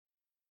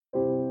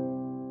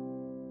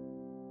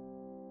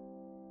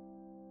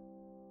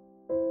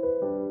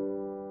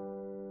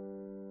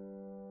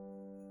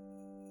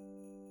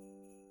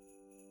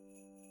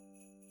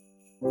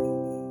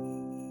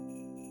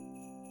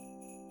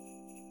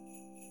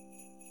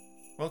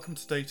Welcome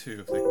to day 2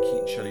 of the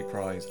Keats Shelley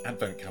Prize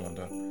Advent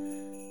Calendar.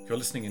 If you're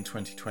listening in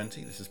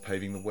 2020, this is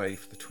paving the way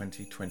for the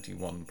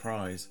 2021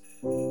 prize.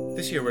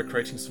 This year we're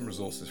creating some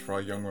resources for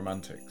our young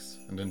romantics,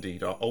 and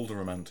indeed our older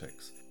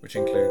romantics, which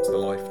includes the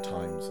life,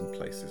 times and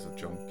places of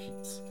John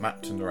Keats,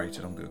 mapped and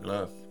narrated on Google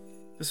Earth.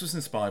 This was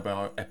inspired by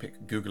our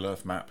epic Google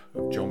Earth map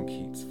of John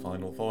Keats'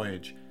 final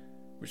voyage,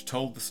 which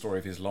told the story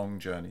of his long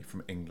journey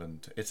from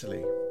England to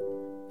Italy.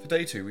 For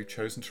day 2 we've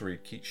chosen to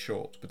read Keats'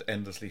 short but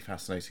endlessly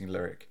fascinating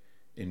lyric,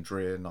 In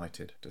drear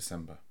nighted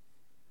December.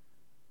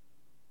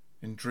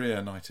 In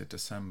drear nighted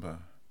December,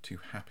 to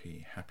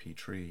happy, happy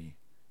tree,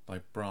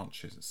 thy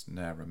branches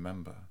ne'er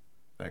remember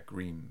their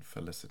green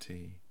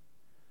felicity.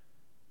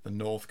 The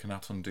north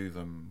cannot undo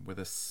them, with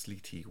a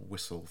sleety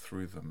whistle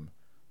through them,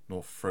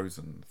 nor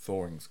frozen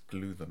thorns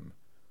glue them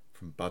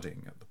from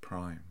budding at the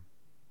prime.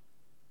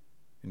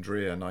 In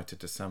drear nighted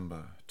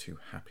December, to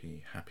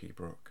happy, happy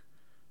brook,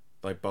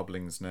 thy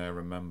bubblings ne'er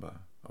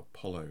remember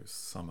Apollo's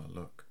summer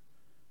look.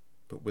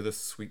 But with a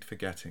sweet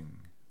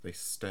forgetting, they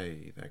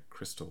stay their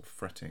crystal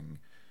fretting,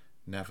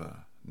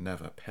 never,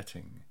 never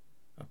petting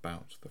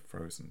about the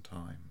frozen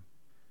time.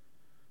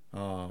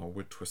 Ah,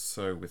 would 'twas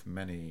so with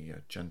many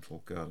a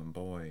gentle girl and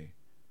boy,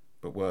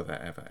 but were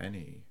there ever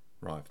any,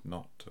 writhed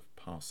not of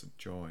passed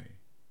joy.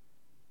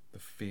 The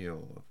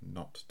feel of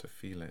not to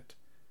feel it,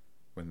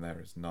 when there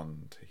is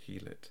none to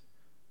heal it,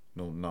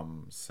 nor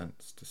numb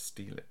sense to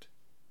steal it,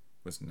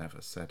 was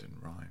never said in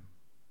rhyme.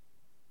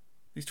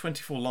 These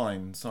 24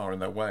 lines are, in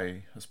their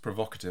way, as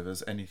provocative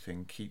as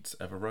anything Keats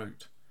ever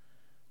wrote.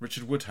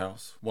 Richard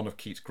Woodhouse, one of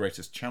Keats'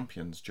 greatest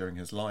champions during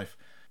his life,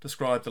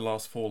 described the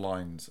last 4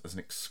 lines as an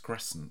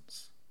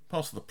excrescence.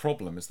 Part of the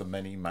problem is the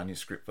many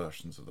manuscript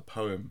versions of the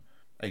poem,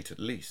 8 at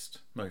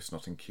least, most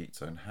not in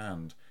Keats' own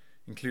hand,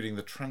 including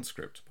the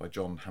transcript by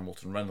John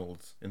Hamilton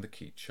Reynolds in the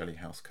Keats Shelley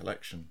House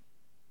collection.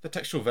 The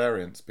textual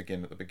variants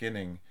begin at the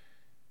beginning.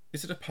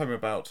 Is it a poem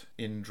about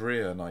in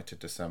drear nighted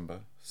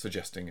December,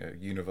 suggesting a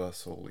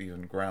universal,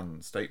 even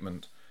grand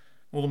statement,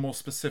 or the more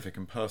specific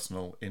and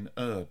personal in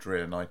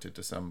drear nighted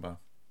December?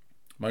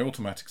 My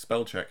automatic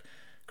spell check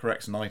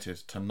corrects nighted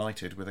to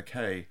nighted with a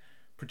K,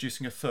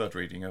 producing a third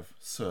reading of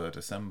Sir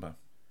December.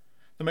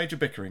 The major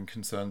bickering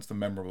concerns the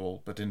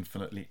memorable but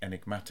infinitely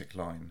enigmatic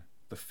line,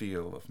 the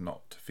feel of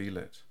not to feel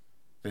it.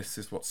 This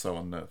is what so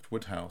unnerved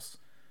Woodhouse.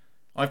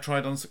 I've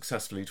tried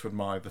unsuccessfully to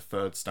admire the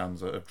third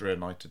stanza of Drear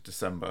Nighted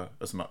December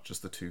as much as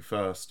the 2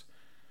 first.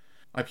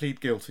 I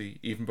plead guilty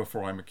even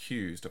before I'm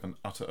accused of an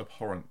utter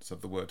abhorrence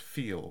of the word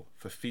feel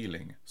for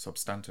feeling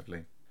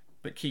substantively.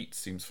 But Keats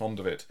seems fond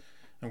of it,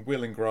 and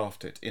will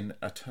engraft it in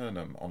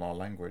aeternum on our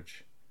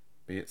language.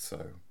 Be it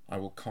so, I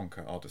will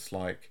conquer our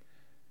dislike.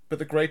 But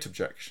the great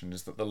objection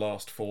is that the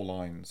last 4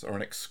 lines are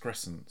an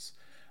excrescence,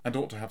 and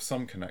ought to have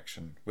some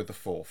connection with the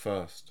 4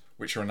 first,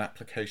 which are an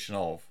application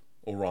of,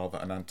 or rather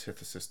an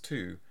antithesis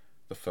to,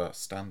 the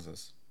first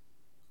stanzas.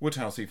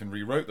 Woodhouse even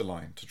rewrote the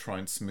line to try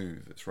and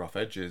smooth its rough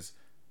edges,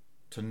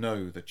 to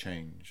know the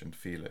change and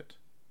feel it,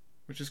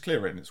 which is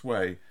clearer in its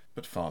way,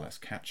 but far less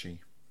catchy.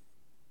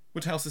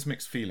 Woodhouse's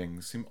mixed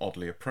feelings seem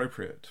oddly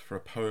appropriate for a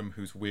poem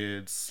whose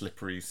weird,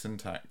 slippery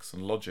syntax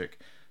and logic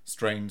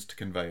strains to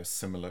convey a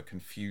similar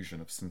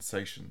confusion of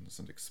sensations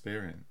and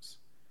experience.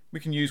 We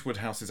can use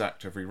Woodhouse's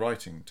act of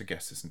rewriting to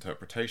guess his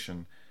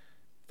interpretation.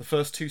 The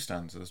first 2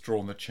 stanzas draw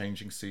on the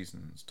changing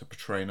seasons to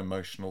portray an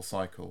emotional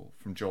cycle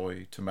from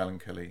joy to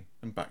melancholy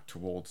and back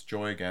towards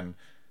joy again,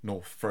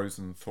 nor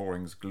frozen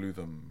thorns glue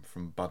them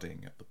from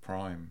budding at the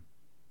prime.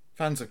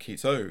 Fans of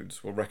Keats'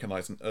 odes will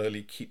recognise an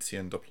early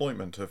Keatsian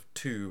deployment of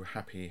too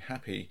happy,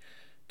 happy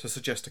to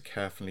suggest a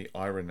carefully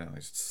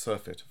ironised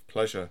surfeit of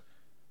pleasure.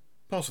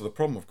 Part of the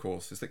problem, of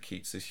course, is that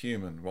Keats is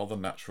human, while the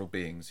natural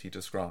beings he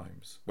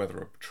describes, whether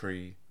a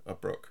tree, a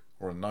brook,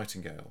 or a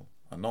nightingale,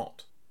 are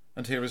not.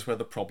 And here is where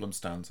the problem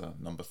stanza,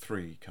 number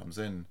 3, comes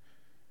in.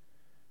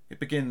 It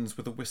begins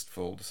with a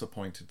wistful,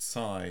 disappointed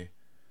sigh.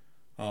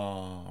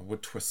 Ah,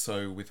 would 'twas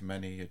so with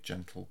many a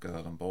gentle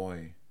girl and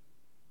boy.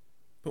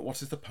 But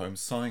what is the poem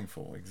sighing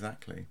for,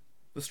 exactly?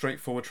 The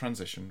straightforward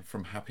transition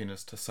from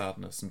happiness to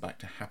sadness and back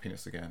to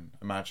happiness again,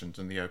 imagined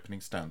in the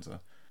opening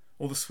stanza,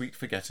 or the sweet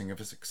forgetting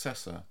of a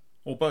successor,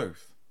 or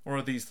both, or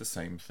are these the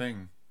same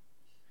thing?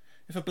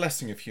 If a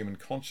blessing of human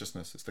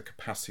consciousness is the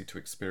capacity to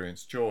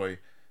experience joy,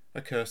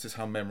 a curse is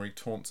how memory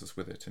taunts us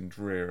with it in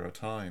drearer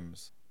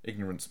times.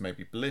 Ignorance may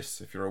be bliss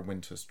if you're a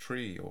winter's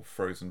tree or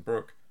frozen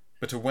brook,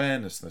 but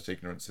awareness that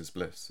ignorance is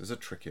bliss is a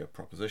trickier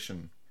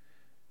proposition.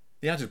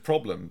 The added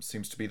problem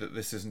seems to be that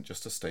this isn't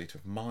just a state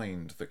of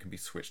mind that can be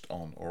switched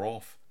on or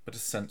off, but a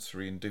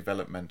sensory and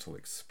developmental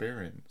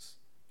experience.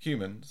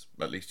 Humans,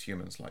 at least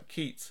humans like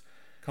Keats,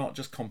 can't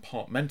just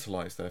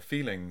compartmentalise their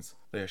feelings,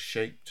 they are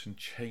shaped and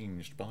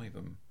changed by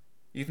them.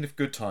 Even if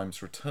good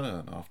times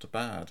return after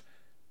bad,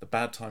 the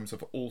bad times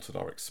have altered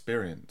our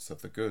experience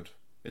of the good.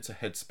 It's a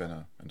head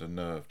spinner and a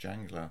nerve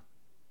jangler.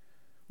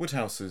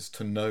 Woodhouse's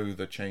to know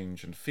the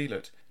change and feel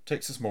it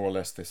takes us more or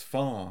less this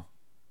far.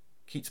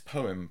 Keats'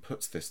 poem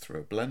puts this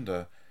through a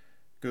blender.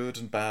 Good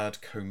and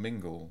bad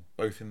commingle,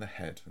 both in the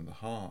head and the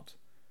heart.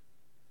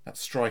 That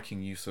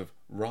striking use of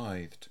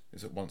writhed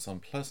is at once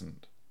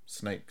unpleasant.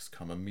 Snakes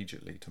come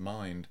immediately to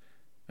mind,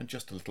 and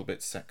just a little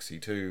bit sexy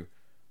too,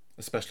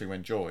 especially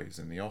when joy's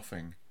in the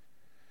offing.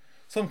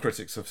 Some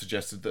critics have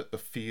suggested that the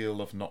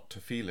feel of not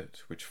to feel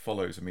it, which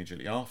follows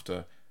immediately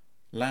after,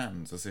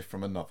 lands as if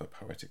from another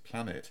poetic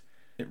planet.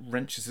 It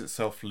wrenches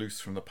itself loose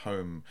from the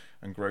poem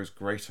and grows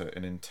greater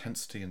in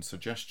intensity and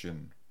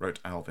suggestion, wrote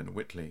Alvin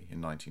Whitley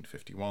in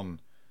 1951.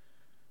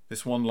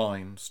 This one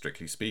line,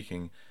 strictly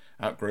speaking,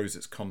 outgrows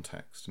its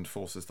context and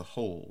forces the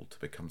whole to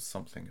become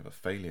something of a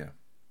failure.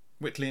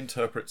 Whitley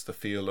interprets the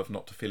feel of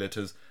not to feel it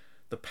as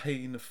the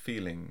pain of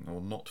feeling or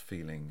not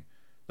feeling,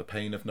 the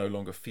pain of no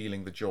longer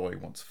feeling the joy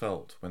once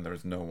felt when there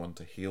is no one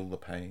to heal the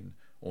pain,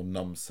 or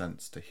numb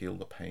sense to heal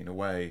the pain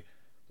away,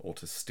 or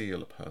to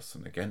steel a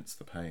person against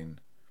the pain.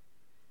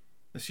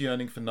 This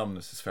yearning for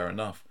numbness is fair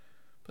enough,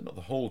 but not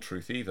the whole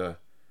truth either.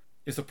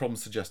 Is the problem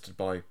suggested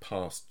by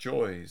past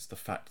joys, the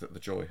fact that the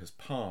joy has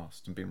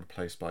passed and been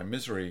replaced by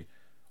misery,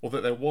 or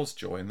that there was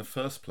joy in the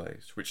first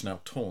place, which now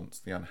taunts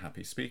the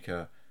unhappy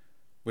speaker?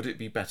 Would it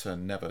be better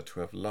never to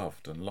have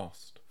loved and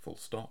lost, full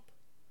stop?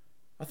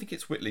 I think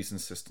it's Whitley's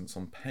insistence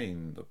on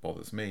pain that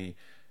bothers me.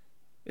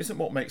 Isn't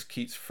what makes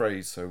Keats'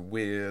 phrase so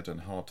weird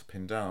and hard to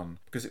pin down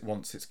because it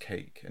wants its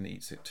cake and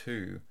eats it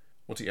too,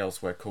 what he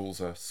elsewhere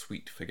calls a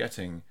sweet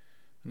forgetting?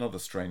 Another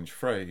strange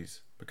phrase,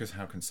 because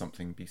how can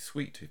something be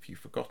sweet if you've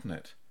forgotten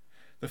it?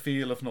 The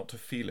feel of not to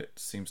feel it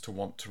seems to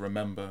want to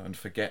remember and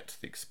forget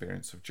the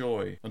experience of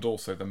joy, and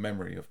also the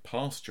memory of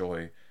past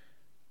joy.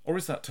 Or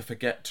is that to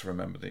forget to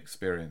remember the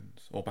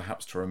experience, or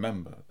perhaps to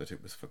remember that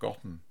it was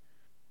forgotten?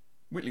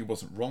 Whitley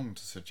wasn't wrong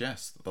to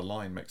suggest that the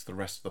line makes the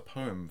rest of the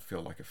poem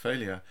feel like a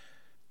failure,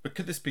 but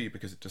could this be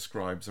because it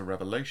describes a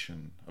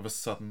revelation of a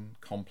sudden,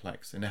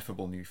 complex,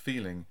 ineffable new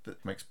feeling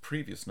that makes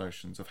previous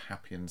notions of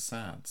happy and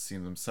sad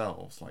seem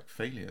themselves like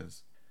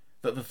failures?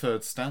 That the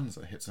third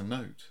stanza hits a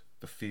note,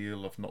 the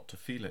feel of not to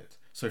feel it,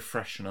 so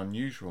fresh and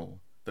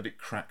unusual that it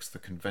cracks the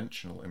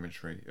conventional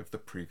imagery of the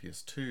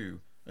previous two,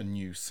 a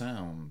new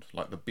sound,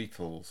 like the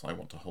Beatles' I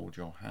Want to Hold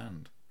Your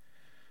Hand.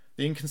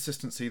 The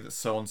inconsistency that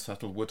so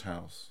unsettled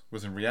Woodhouse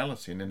was in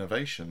reality an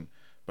innovation,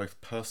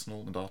 both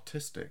personal and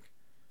artistic,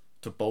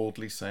 to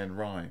boldly say in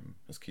rhyme,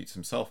 as Keats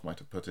himself might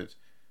have put it,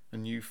 a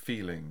new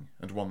feeling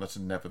and one that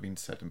had never been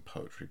said in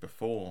poetry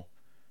before.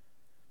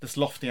 This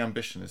lofty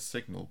ambition is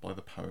signalled by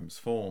the poem's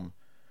form.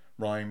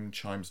 Rhyme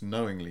chimes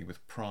knowingly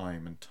with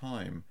prime and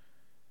time,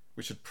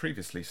 which had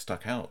previously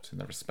stuck out in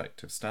their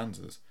respective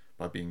stanzas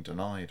by being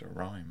denied a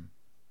rhyme.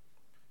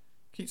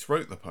 Keats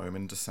wrote the poem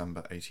in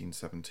December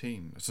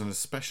 1817, at an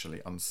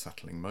especially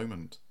unsettling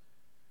moment.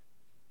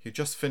 He had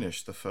just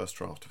finished the first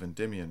draft of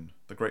Endymion,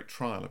 the great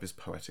trial of his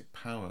poetic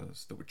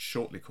powers that would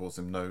shortly cause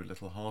him no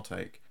little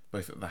heartache,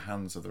 both at the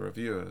hands of the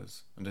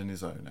reviewers and in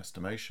his own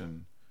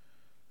estimation.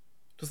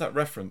 Does that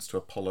reference to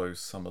Apollo's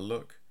summer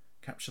look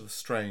capture the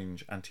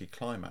strange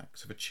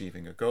anti-climax of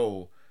achieving a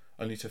goal,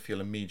 only to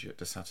feel immediate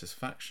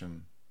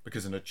dissatisfaction,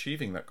 because in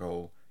achieving that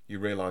goal you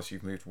realise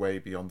you've moved way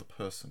beyond the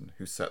person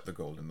who set the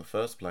goal in the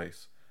first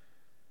place?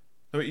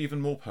 There are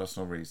even more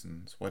personal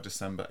reasons why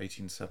December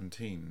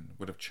 1817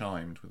 would have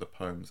chimed with the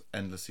poem's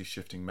endlessly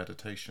shifting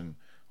meditation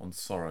on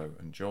sorrow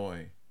and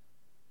joy.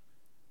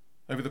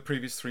 Over the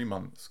previous 3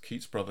 months,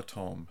 Keats' brother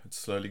Tom had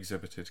slowly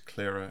exhibited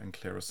clearer and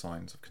clearer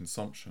signs of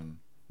consumption,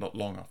 not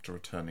long after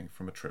returning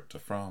from a trip to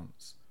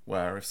France,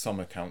 where, if some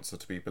accounts are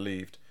to be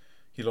believed,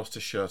 he lost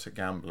his shirt at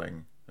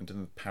gambling and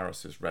in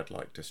Paris's red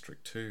light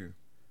district too.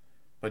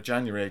 By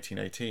January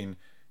 1818,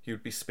 he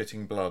would be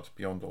spitting blood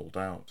beyond all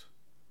doubt.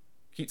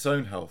 Keats'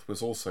 own health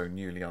was also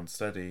newly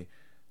unsteady,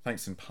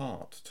 thanks in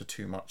part to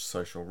too much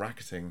social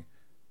racketing,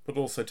 but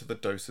also to the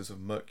doses of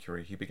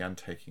mercury he began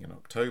taking in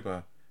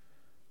October.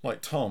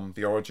 Like Tom,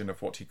 the origin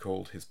of what he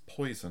called his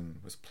poison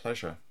was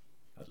pleasure,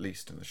 at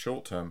least in the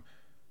short term,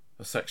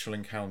 a sexual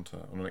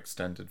encounter on an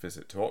extended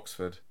visit to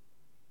Oxford.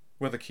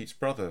 Were the Keats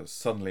brothers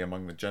suddenly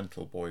among the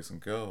gentle boys and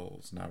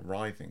girls, now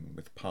writhing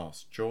with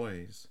past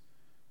joys?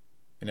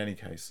 In any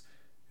case,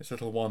 it's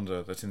little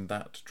wonder that in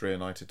that drear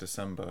night of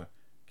December,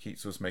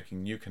 Keats was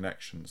making new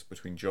connections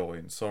between joy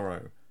and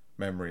sorrow,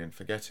 memory and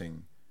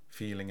forgetting,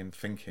 feeling and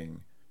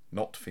thinking,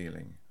 not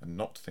feeling and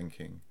not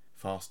thinking,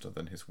 faster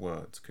than his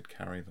words could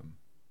carry them.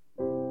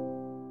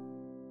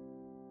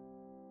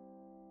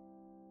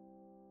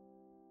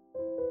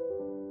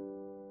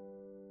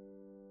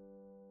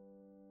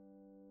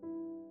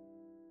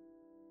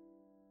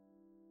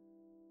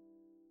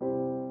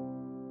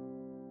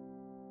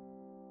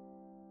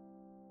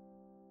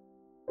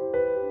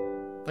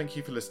 Thank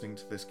you for listening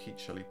to this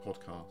Keats Shelley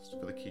podcast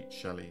for the Keats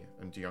Shelley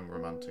and Young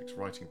Romantics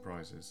Writing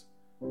Prizes.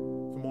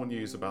 For more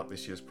news about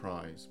this year's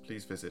prize,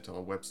 please visit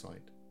our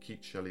website,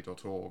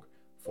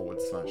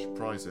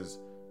 keatsshelley.org/prizes,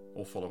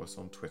 or follow us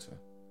on Twitter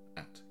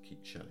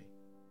 @KeatsShelley.